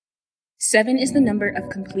7 is the number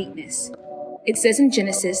of completeness. It says in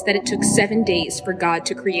Genesis that it took 7 days for God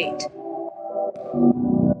to create.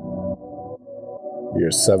 We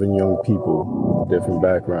are 7 young people with different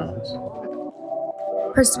backgrounds.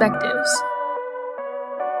 Perspectives.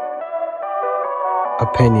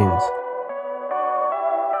 Opinions.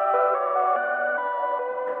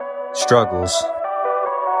 Struggles.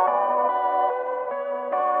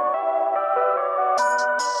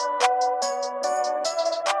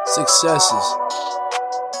 Successes.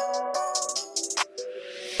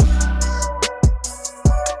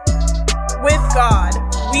 With God,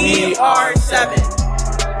 we are 7.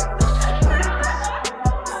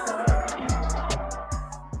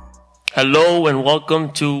 Hello and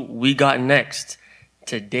welcome to We Got Next.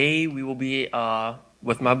 Today we will be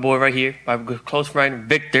with my boy right here, my close friend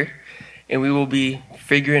Victor, and we will be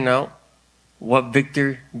figuring out what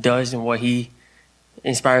Victor does and what he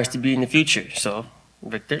inspires to be in the future. So,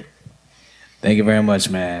 Victor. Thank you very much,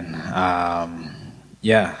 man.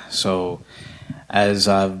 So as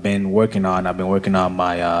I've been working on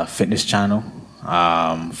my fitness channel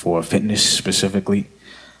for fitness specifically.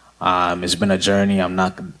 It's been a journey. I'm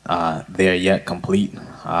not there yet, complete.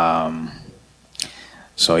 I'm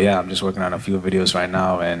just working on a few videos right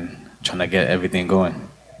now and trying to get everything going.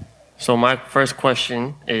 So my first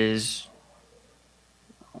question is,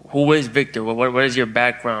 who is Victor? What is your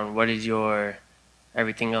background? What is your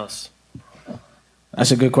everything else?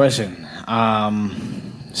 That's a good question.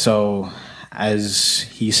 So as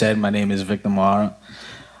he said, my name is Victor Mara.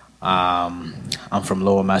 I'm from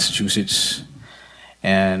Lowell, Massachusetts.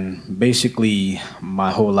 And basically,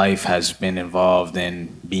 my whole life has been involved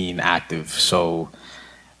in being active. So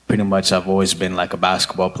pretty much I've always been like a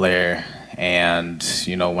basketball player. And,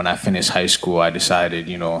 when I finished high school, I decided,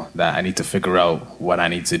 that I need to figure out what I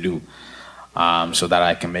need to do so that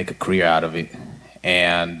I can make a career out of it.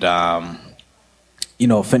 And,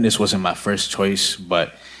 fitness wasn't my first choice,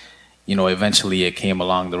 but, eventually it came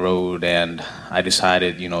along the road and I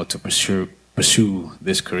decided, to pursue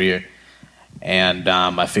this career. And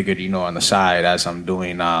I figured, on the side, as I'm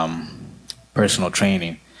doing personal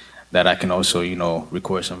training, that I can also,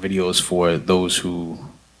 record some videos for those who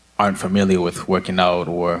aren't familiar with working out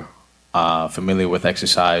or familiar with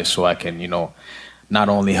exercise, so I can, not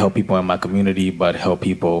only help people in my community, but help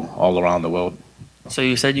people all around the world. So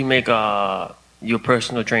you said you make you're a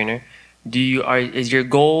personal trainer. Is your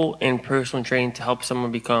goal in personal training to help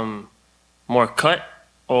someone become more cut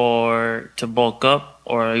or to bulk up?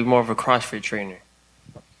 Or are you more of a CrossFit trainer?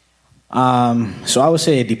 So I would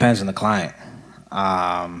say it depends on the client.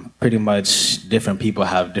 Pretty much different people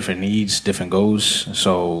have different needs, different goals.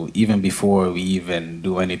 So even before we even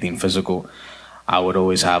do anything physical, I would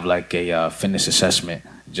always have like a fitness assessment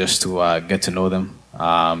just to get to know them,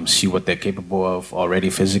 see what they're capable of already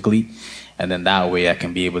physically. And then that way I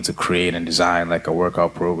can be able to create and design like a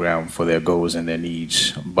workout program for their goals and their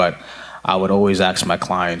needs. But I would always ask my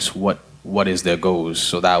clients what is their goals,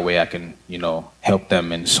 so that way I can, help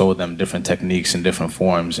them and show them different techniques and different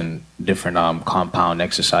forms and different compound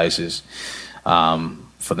exercises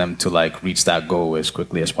for them to like reach that goal as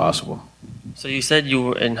quickly as possible. So you said you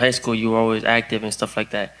were in high school, you were always active and stuff like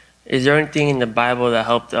that. Is there anything in the Bible that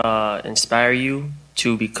helped inspire you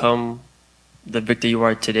to become the Victor you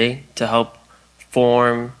are today, to help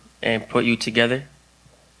form and put you together?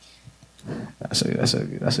 That's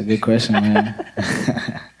a good question, man.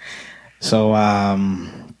 So,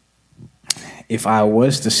 if I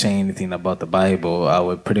was to say anything about the Bible, I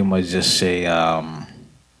would pretty much just say,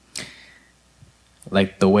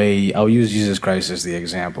 like the way, I'll use Jesus Christ as the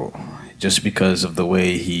example, just because of the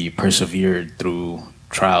way he persevered through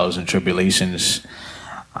trials and tribulations,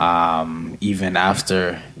 even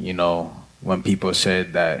after, when people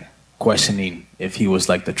said that, questioning if he was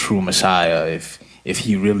like the true Messiah, if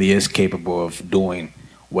he really is capable of doing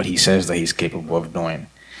what he says that he's capable of doing.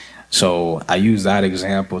 So I use that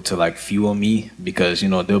example to like fuel me because,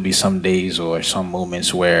 there'll be some days or some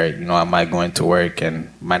moments where, I might go into work and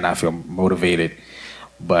might not feel motivated.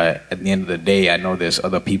 But at the end of the day, I know there's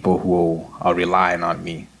other people who are relying on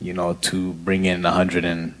me, to bring in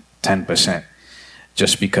 110%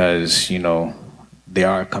 just because, they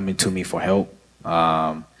are coming to me for help.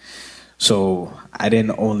 So I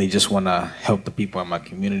didn't only just want to help the people in my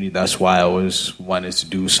community. That's why I always wanted to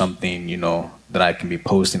do something, that I can be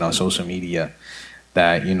posting on social media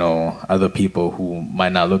that, other people who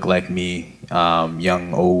might not look like me,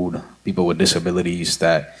 young, old, people with disabilities,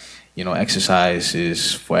 that, exercise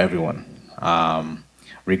is for everyone,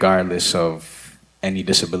 regardless of any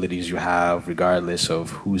disabilities you have, regardless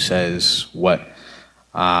of who says what.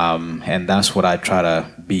 And that's what I try to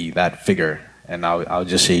be, that figure and I'll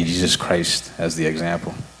just say Jesus Christ as the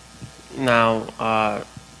example. Now,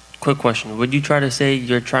 quick question. Would you try to say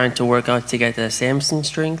you're trying to work out to get that Samson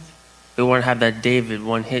strength? You want to have that David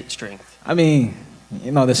one-hit strength? I mean,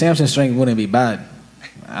 the Samson strength wouldn't be bad.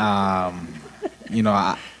 I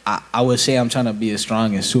would say I'm trying to be as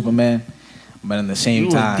strong as Superman, but in the same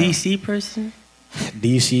time... You a DC person?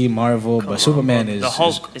 DC, Marvel, but Superman is... The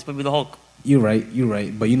Hulk. It's supposed to be the Hulk. You're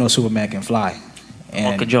right. But Superman can fly. And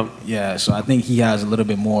Hulk can jump. Yeah, so I think he has a little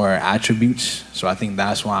bit more attributes. So I think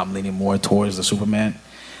that's why I'm leaning more towards the Superman.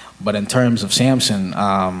 But in terms of Samson,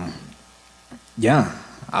 yeah,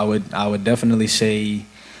 I would definitely say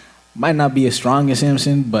might not be as strong as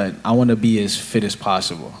Samson, but I want to be as fit as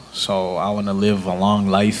possible. So I want to live a long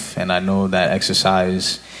life, and I know that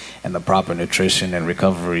exercise and the proper nutrition and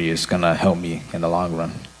recovery is going to help me in the long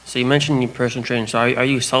run. So you mentioned your personal training. So are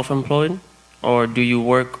you self-employed, or do you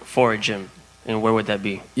work for a gym? And where would that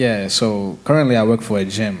be? Yeah, so currently I work for a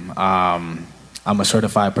gym. I'm a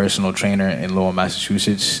certified personal trainer in Lowell,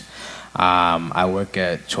 Massachusetts. I work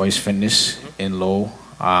at Choice Fitness in Lowell.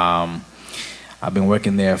 I've been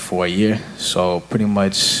working there for a year, so pretty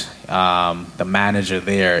much the manager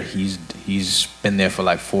there, he's been there for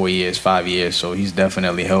like 4 years, 5 years, so he's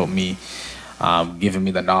definitely helped me, giving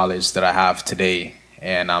me the knowledge that I have today,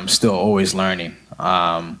 and I'm still always learning.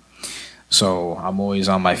 So I'm always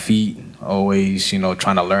on my feet, always,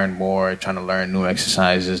 trying to learn more, trying to learn new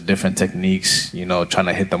exercises, different techniques, trying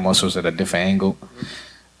to hit the muscles at a different angle.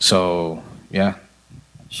 So, yeah.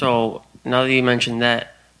 So now that you mentioned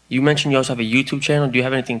that, you mentioned you also have a YouTube channel. Do you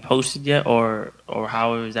have anything posted yet, or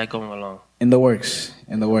how is that going along? In the works.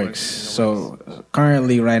 So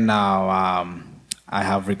currently right now, I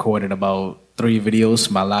have recorded about 3 videos.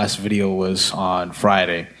 My last video was on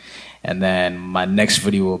Friday. And then my next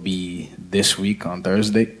video will be this week on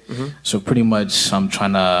Thursday. Mm-hmm. So pretty much I'm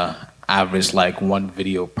trying to average like 1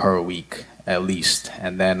 video per week at least.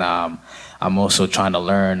 And then I'm also trying to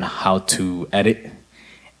learn how to edit.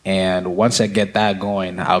 And once I get that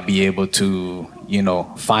going, I'll be able to,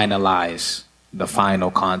 finalize the final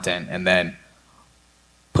content and then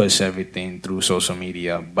push everything through social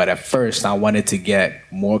media. But at first, I wanted to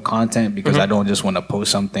get more content because I don't just want to post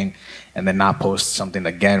something and then not post something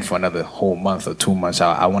again for another whole month or 2 months.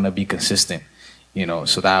 I want to be consistent,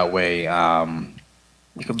 so that way...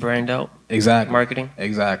 you could brand out. Exactly. Marketing.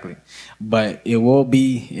 Exactly. But it will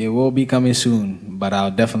be coming soon, but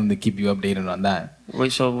I'll definitely keep you updated on that.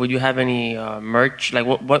 Wait, so would you have any merch? Like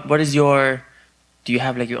what is do you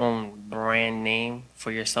have like your own brand name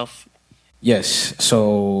for yourself? Yes.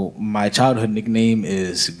 So my childhood nickname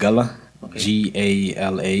is Gala, okay.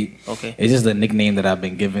 Gala. Okay. It's just the nickname that I've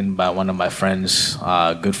been given by one of my friends,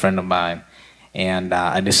 a good friend of mine. And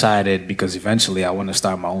I decided because eventually I want to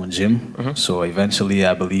start my own gym. Mm-hmm. So eventually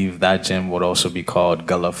I believe that gym would also be called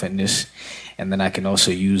Gala Fitness. And then I can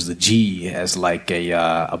also use the G as like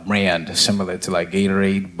a brand similar to like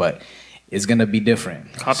Gatorade, but it's going to be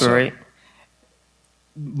different. Copyright. So,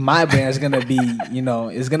 my brand is going to be,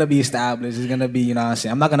 it's going to be established. It's going to be, what I'm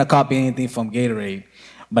saying. I'm not going to copy anything from Gatorade,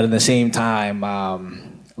 but at the same time,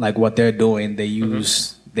 like what they're doing,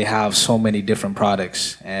 they have so many different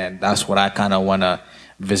products, and that's what I kind of want to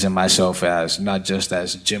visit myself as, not just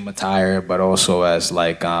as gym attire, but also as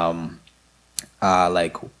like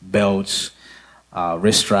belts,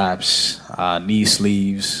 wrist straps, knee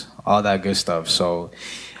sleeves, all that good stuff. So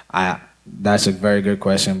that's a very good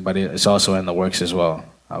question, but it's also in the works as well,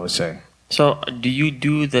 I would say. So do you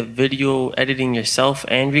do the video editing yourself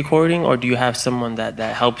and recording, or do you have someone that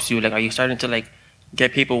helps you? Like, are you starting to like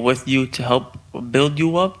get people with you to help build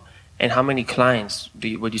you up? And how many clients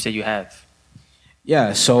would you say you have?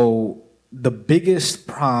 Yeah, so the biggest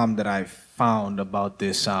problem that I've found about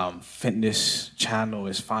this fitness channel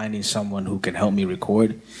is finding someone who can help me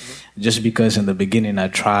record. Mm-hmm. Just because in the beginning I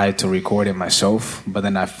tried to record it myself, but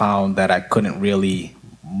then I found that I couldn't really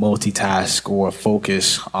multitask or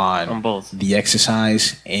focus on both the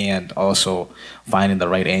exercise and also finding the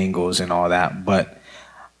right angles and all that. But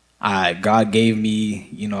God gave me,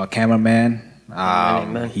 a cameraman.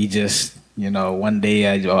 He just, one day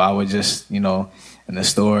I was just, in the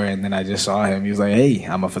store, and then I just saw him. He was like, "Hey,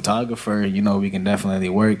 I'm a photographer. We can definitely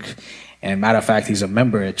work." And matter of fact, he's a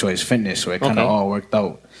member at Choice Fitness, so it kind of all worked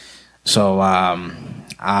out. So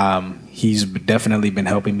he's definitely been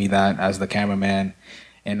helping me that as the cameraman.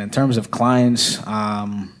 And in terms of clients,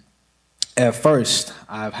 at first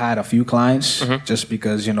I've had a few clients just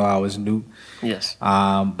because I was new. Yes.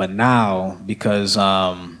 But now because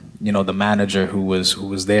the manager who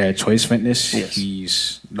was there at Choice Fitness,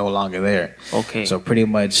 he's no longer there. Okay. So pretty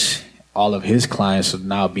much all of his clients are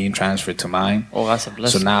now being transferred to mine. Oh, that's a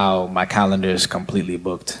blessing. So now my calendar is completely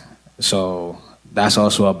booked. So that's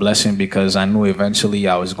also a blessing because I knew eventually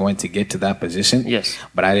I was going to get to that position. Yes.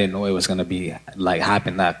 But I didn't know it was going to be like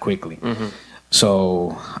happen that quickly. Mm-hmm.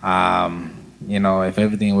 So, you know, if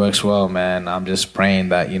everything works well, man, I'm just praying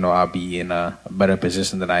that, you know, I'll be in a better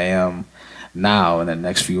position than I am now in the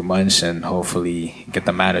next few months and hopefully get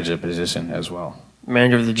the manager position as well.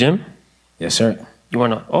 Manager of the gym? Yes, sir. You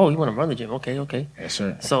want to run the gym? Okay. Yes,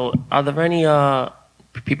 sir. So, are there any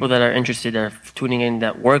people that are interested that are tuning in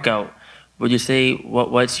that workout? Would you say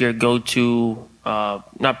what's your go-to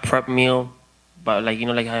not prep meal, but like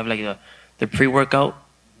I have like the pre-workout?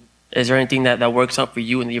 Is there anything that works out for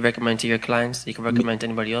you and that you recommend to your clients that you can recommend to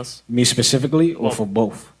anybody else? Me specifically, or for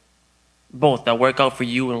both? Both that work out for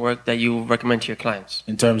you and work that you recommend to your clients.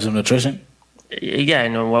 In terms of nutrition? Yeah,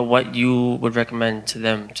 what you would recommend to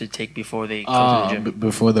them to take before they come to the gym.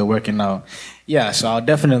 Before they're working out. Yeah, so I'll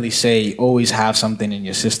definitely say always have something in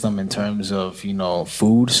your system in terms of, you know,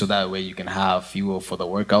 food, so that way you can have fuel for the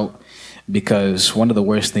workout. Because one of the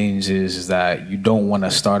worst things is that you don't want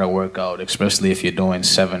to start a workout, especially if you're doing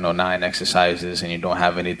 7 or 9 exercises and you don't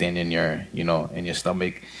have anything in your, you know, in your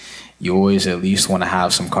stomach. You always at least want to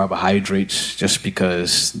have some carbohydrates, just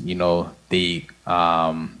because, you know, they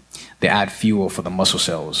add fuel for the muscle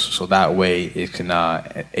cells, so that way it can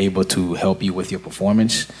able to help you with your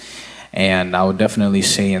performance. And I would definitely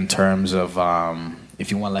say in terms of if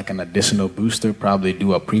you want like an additional booster, probably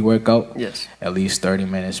do a pre-workout. Yes. At least 30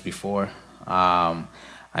 minutes before.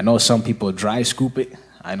 I know some people dry scoop it.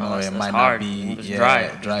 I know it might not be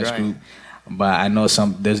dry scoop. But I know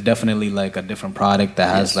there's definitely like a different product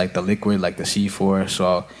that has like the liquid, like the C4.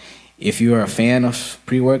 So if you're a fan of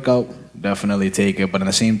pre-workout, definitely take it. But at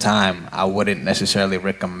the same time, I wouldn't necessarily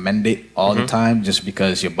recommend it all the time, just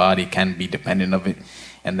because your body can be dependent of it.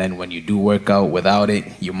 And then when you do work out without it,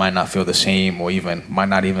 you might not feel the same, or even might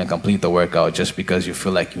not even complete the workout, just because you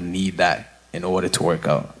feel like you need that in order to work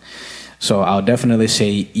out. So I'll definitely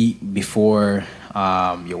say eat before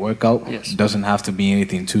your workout. Yes. Doesn't have to be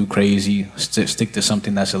anything too crazy. Stick to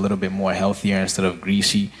something that's a little bit more healthier instead of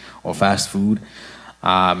greasy or fast food.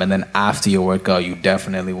 And then after your workout, you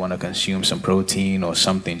definitely want to consume some protein or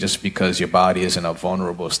something, just because your body is in a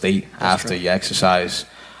vulnerable state after you exercise.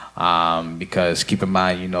 Because keep in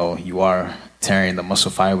mind, you know, you are tearing the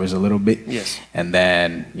muscle fibers a little bit. Yes. And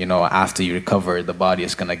then, you know, after you recover, the body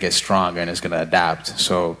is going to get stronger and it's going to adapt.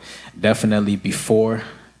 So definitely before,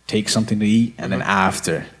 take something to eat. And then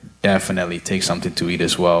after, definitely take something to eat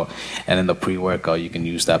as well. And then the pre-workout, you can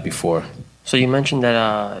use that before. So you mentioned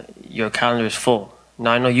that your calendar is full.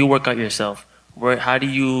 Now I know you work out yourself. How do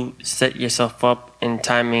you set yourself up in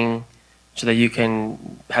timing so that you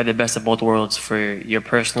can have the best of both worlds for your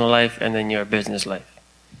personal life and then your business life?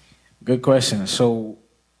 Good question. So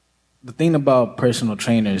the thing about personal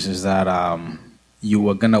trainers is that you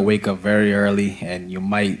are going to wake up very early and you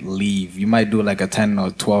might leave. You might do like a 10 or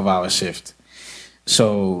 12-hour shift.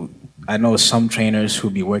 So I know some trainers who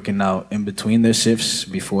be working out in between their shifts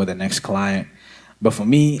before the next client. But for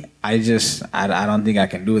me, I don't think I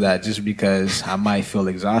can do that, just because I might feel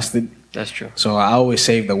exhausted. That's true. So I always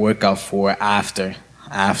save the workout for after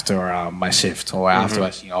my shift, or after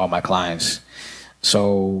I see all my clients.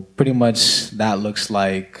 So pretty much that looks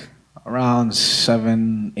like around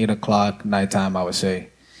 7, 8 o'clock nighttime, I would say.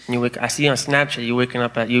 I see on Snapchat you waking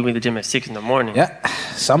up you in the gym at 6 in the morning. Yeah,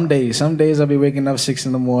 some days I'll be waking up 6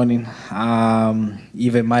 in the morning.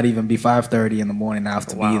 Might even be 5:30 in the morning. I have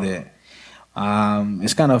to be there.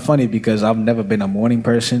 It's kind of funny because I've never been a morning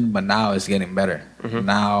person, but now it's getting better.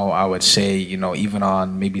 Now I would say, you know, even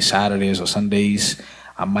on maybe Saturdays or Sundays,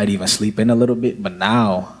 I might even sleep in a little bit. But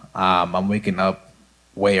now I'm waking up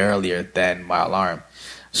way earlier than my alarm.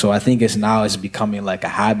 So I think it's becoming like a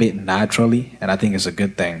habit naturally, and I think it's a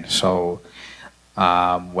good thing. So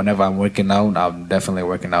whenever I'm working out, I'm definitely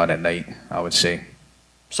working out at night, I would say.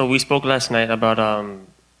 So we spoke last night about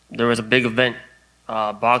there was a big event,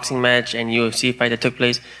 boxing match and UFC fight that took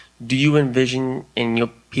place. Do you envision in your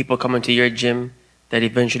people coming to your gym that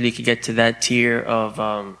eventually could get to that tier of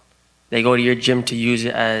they go to your gym to use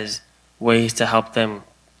it as ways to help them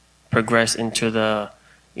progress into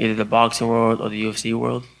either the boxing world or the UFC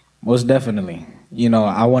world? Most definitely. You know,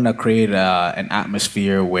 I want to create an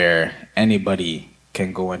atmosphere where anybody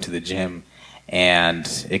can go into the gym, and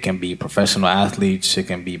it can be professional athletes, it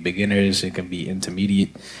can be beginners, it can be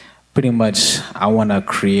intermediate. Pretty much, I want to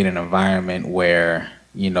create an environment where,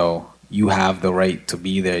 you know, you have the right to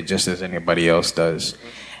be there just as anybody else does.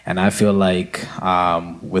 And I feel like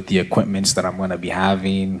with the equipments that I'm going to be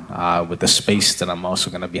having, with the space that I'm also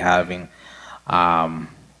going to be having,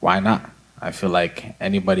 why not? I feel like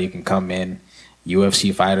anybody can come in,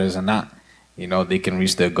 UFC fighters or not. You know, they can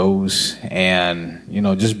reach their goals and, you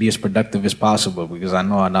know, just be as productive as possible, because I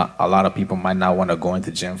know a lot of people might not want to go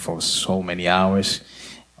into gym for so many hours.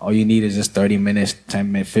 All you need is just 30 minutes,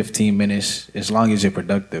 10 minutes, 15 minutes, as long as you're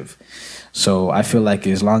productive. So I feel like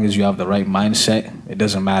as long as you have the right mindset, it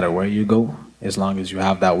doesn't matter where you go. As long as you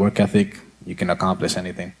have that work ethic, you can accomplish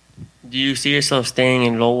anything. Do you see yourself staying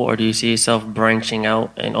in Lowell, or do you see yourself branching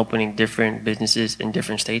out and opening different businesses in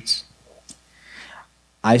different states?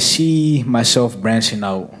 I see myself branching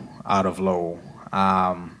out of Lowell.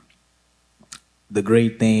 The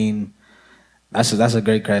great thing, that's a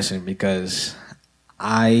great question, because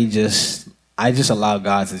I just allow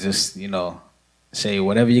God to just, you know, say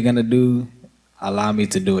whatever you're gonna do, allow me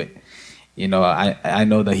to do it. You know, I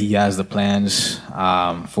know that He has the plans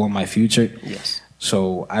for my future. Yes.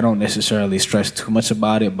 So I don't necessarily stress too much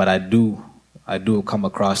about it, but I do come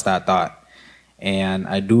across that thought. And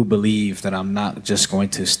I do believe that I'm not just going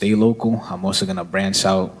to stay local. I'm also going to branch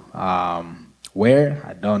out. Where?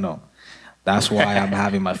 I don't know. That's why I'm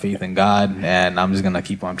having my faith in God, and I'm just going to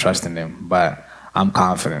keep on trusting Him. But I'm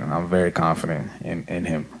confident. I'm very confident in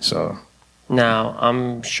Him. So now,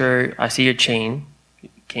 I'm sure I see your chain. You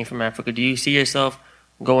came from Africa. Do you see yourself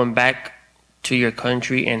going back to your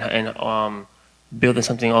country and building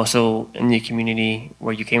something also in your community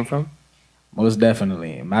where you came from? Most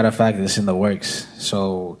definitely. Matter of fact, it's in the works.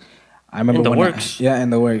 So I remember in the when works. In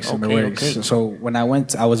the works. Okay, in the works. okay. So when I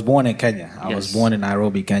was born in Kenya. I was born in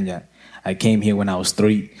Nairobi, Kenya. I came here when I was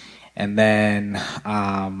 3, and then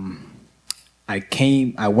I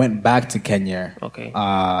went back to Kenya. Okay.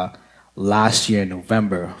 Last year in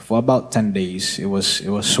November for about 10 days. It was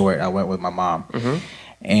short. I went with my mom. Mm-hmm.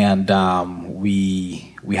 And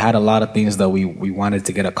we had a lot of things that we wanted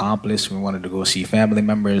to get accomplished. We wanted to go see family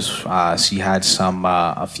members. She had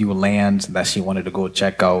a few lands that she wanted to go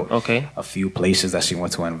check out. Okay. A few places that she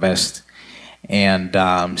wanted to invest. And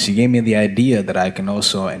she gave me the idea that I can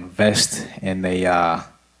also invest in a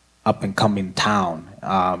up and coming town.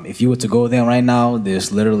 If you were to go there right now,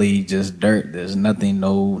 there's literally just dirt. There's nothing,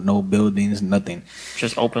 no buildings, nothing.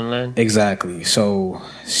 Just open land? Exactly. So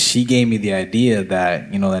she gave me the idea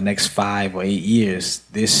that, you know, the next 5 or 8 years,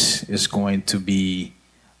 this is going to be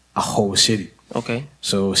a whole city. Okay.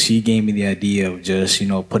 So she gave me the idea of just, you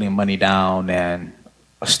know, putting money down and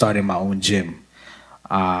starting my own gym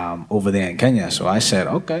over there in Kenya. So I said,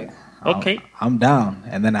 okay. I'm down.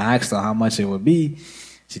 And then I asked her how much it would be.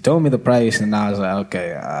 She told me the price, and I was like,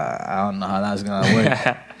 okay, I don't know how that's going to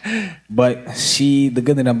work. But the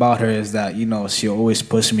good thing about her is that, you know, she always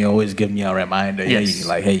push me, always give me a reminder. Yes.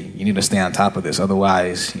 Hey, you need to stay on top of this.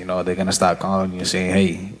 Otherwise, you know, they're going to start calling you saying,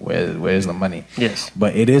 hey, where's the money? Yes.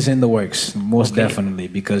 But it is in the works, most definitely,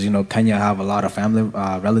 because, you know, Kenya have a lot of family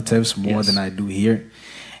relatives, more than I do here.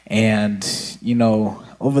 And, you know,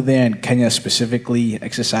 over there in Kenya specifically,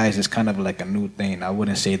 exercise is kind of like a new thing. I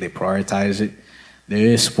wouldn't say they prioritize it. There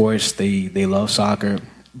is sports, they love soccer,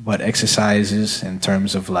 but exercises in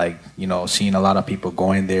terms of, like, you know, seeing a lot of people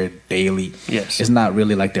going there daily, it's not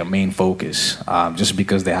really like their main focus, just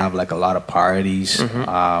because they have like a lot of parties.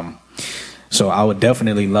 Mm-hmm. So I would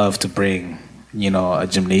definitely love to bring, you know, a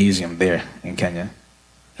gymnasium there in Kenya.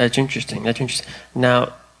 That's interesting.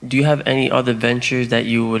 Now, do you have any other ventures that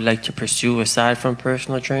you would like to pursue aside from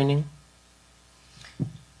personal training?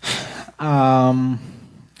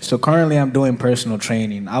 So currently I'm doing personal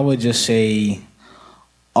training. I would just say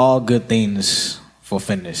all good things for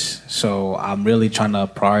fitness. So I'm really trying to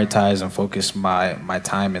prioritize and focus my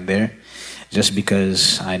time in there, just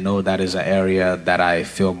because I know that is an area that I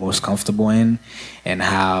feel most comfortable in and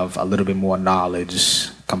have a little bit more knowledge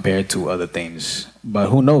compared to other things. But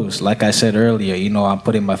who knows? Like I said earlier, you know, I'm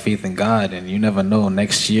putting my faith in God, and you never know.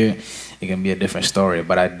 Next year it can be a different story.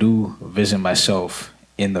 But I do vision myself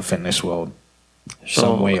in the fitness world.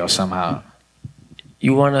 Some way or somehow.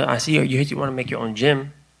 I see you want to make your own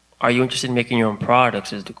gym. Are you interested in making your own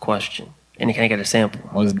products is the question. And can I get a sample?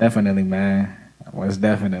 Most definitely, man. Most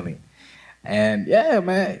definitely. And yeah,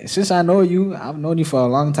 man, since I know you, I've known you for a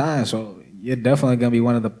long time, so you're definitely going to be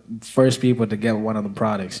one of the first people to get one of the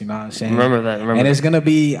products, you know what I'm saying? Remember that. And it's going to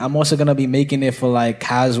be, I'm also going to be making it for like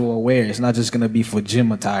casual wear. It's not just going to be for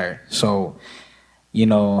gym attire. So, you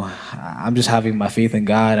know, I'm just having my faith in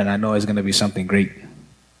God, and I know it's going to be something great.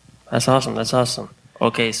 That's awesome.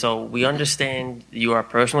 Okay, so we understand you are a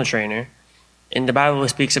personal trainer. In the Bible, it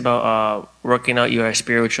speaks about working out your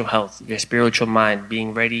spiritual health, your spiritual mind,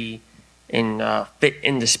 being ready and fit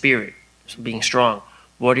in the spirit, so being strong.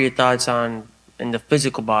 What are your thoughts on in the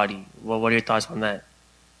physical body? What are your thoughts on that?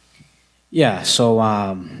 Yeah, so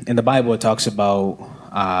in the Bible, it talks about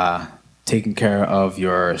taking care of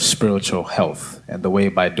your spiritual health. And the way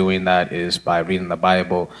by doing that is by reading the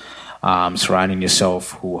Bible, surrounding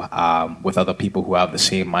yourself with other people who have the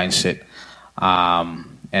same mindset.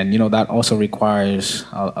 And, that also requires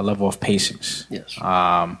a level of patience. Yes.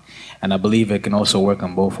 And I believe it can also work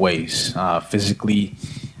in both ways. Physically,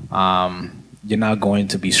 you're not going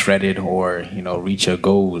to be shredded or, reach your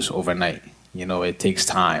goals overnight. It takes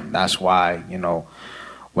time. That's why,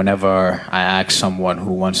 whenever I ask someone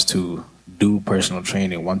who wants to do personal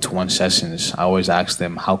training, one-to-one sessions, I always ask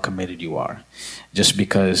them how committed you are. Just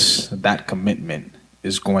because that commitment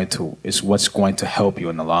is what's going to help you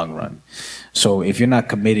in the long run. So if you're not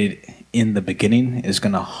committed in the beginning, it's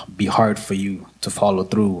gonna be hard for you to follow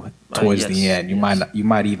through towards the end. You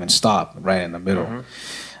might even stop right in the middle. Mm-hmm.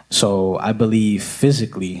 So I believe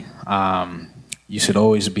physically, you should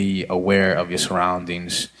always be aware of your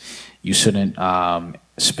surroundings. You shouldn't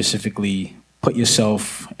specifically put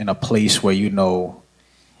yourself in a place where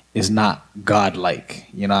is not godlike.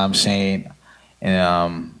 You know what I'm saying?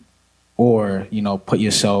 Or put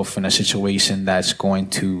yourself in a situation that's going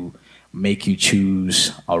to make you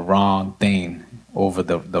choose a wrong thing over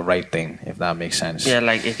the right thing, if that makes sense. Yeah,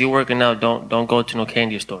 like if you're working out, don't go to no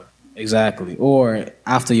candy store. Exactly. Or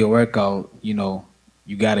after your workout, you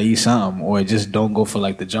gotta eat something, or just don't go for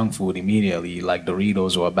like the junk food immediately, like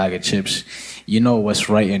Doritos or a bag of chips. You know what's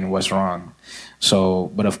right and what's wrong.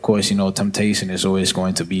 So, but of course, temptation is always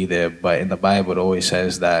going to be there. But in the Bible, it always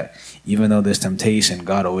says that even though there's temptation,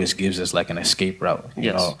 God always gives us like an escape route.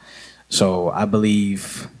 You know. So I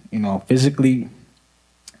believe, physically,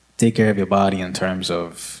 take care of your body in terms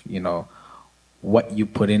of, what you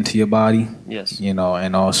put into your body. Yes.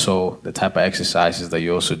 And also the type of exercises that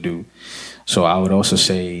you also do. So I would also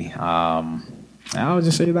say, I would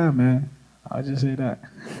just say that, man. I would just say that.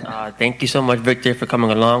 Thank you so much, Victor, for coming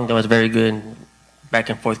along. That was very good back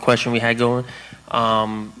and forth question we had going.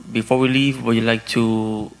 Before we leave, would you like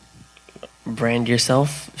to brand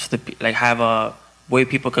yourself, so have a way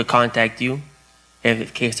people could contact you in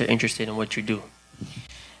case they're interested in what you do?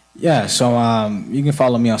 Yeah, so you can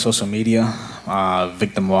follow me on social media,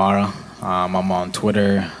 Victor Moara. I'm on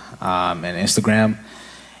Twitter and Instagram.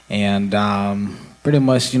 And pretty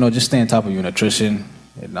much, just stay on top of your nutrition.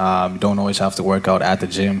 You don't always have to work out at the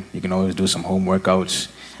gym. You can always do some home workouts.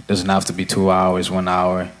 It doesn't have to be 2 hours, 1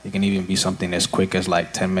 hour. It can even be something as quick as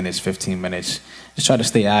like 10 minutes, 15 minutes. Just try to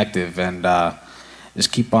stay active and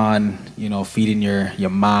just keep on, feeding your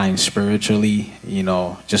mind spiritually,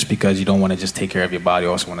 just because you don't want to just take care of your body,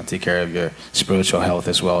 you also want to take care of your spiritual health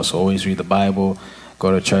as well. So always read the Bible,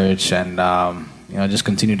 go to church, and, just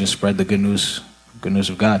continue to spread the good news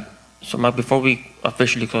of God. So, Mike, before we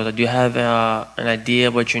officially close, do you have an idea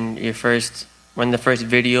what when the first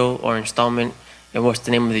video or installment, and what's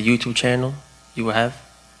the name of the YouTube channel you will have?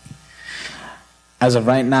 As of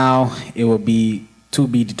right now, it will be to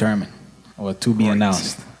be determined or to be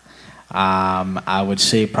announced. I would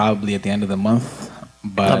say probably at the end of the month,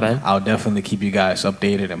 but I'll definitely keep you guys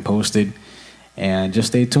updated and posted, and just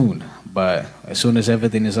stay tuned. But as soon as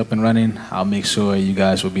everything is up and running, I'll make sure you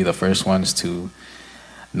guys will be the first ones to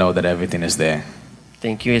know that everything is there.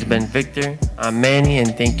 Thank you. It's been Victor. I'm Manny,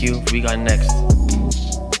 and thank you. We got next.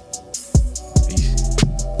 Peace.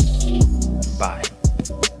 Bye.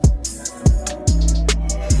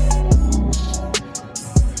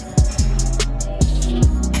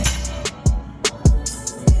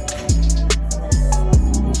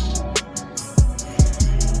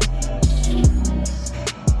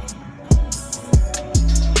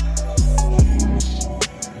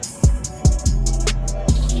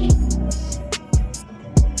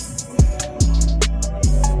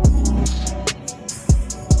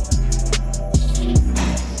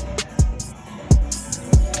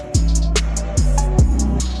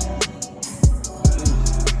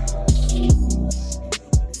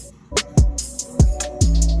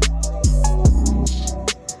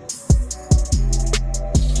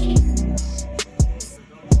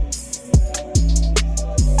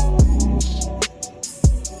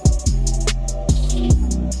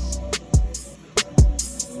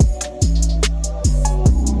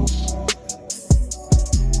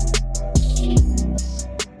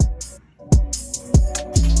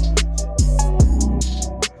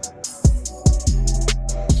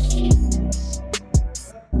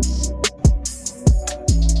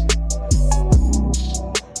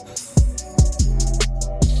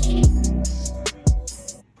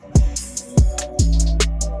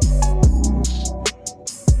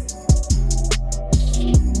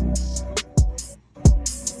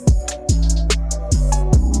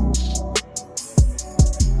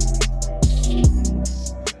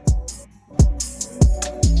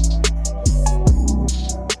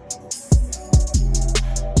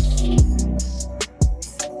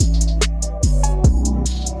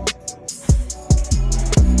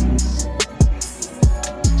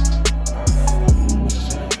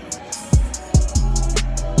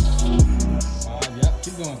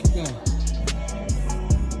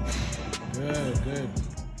 Good, good.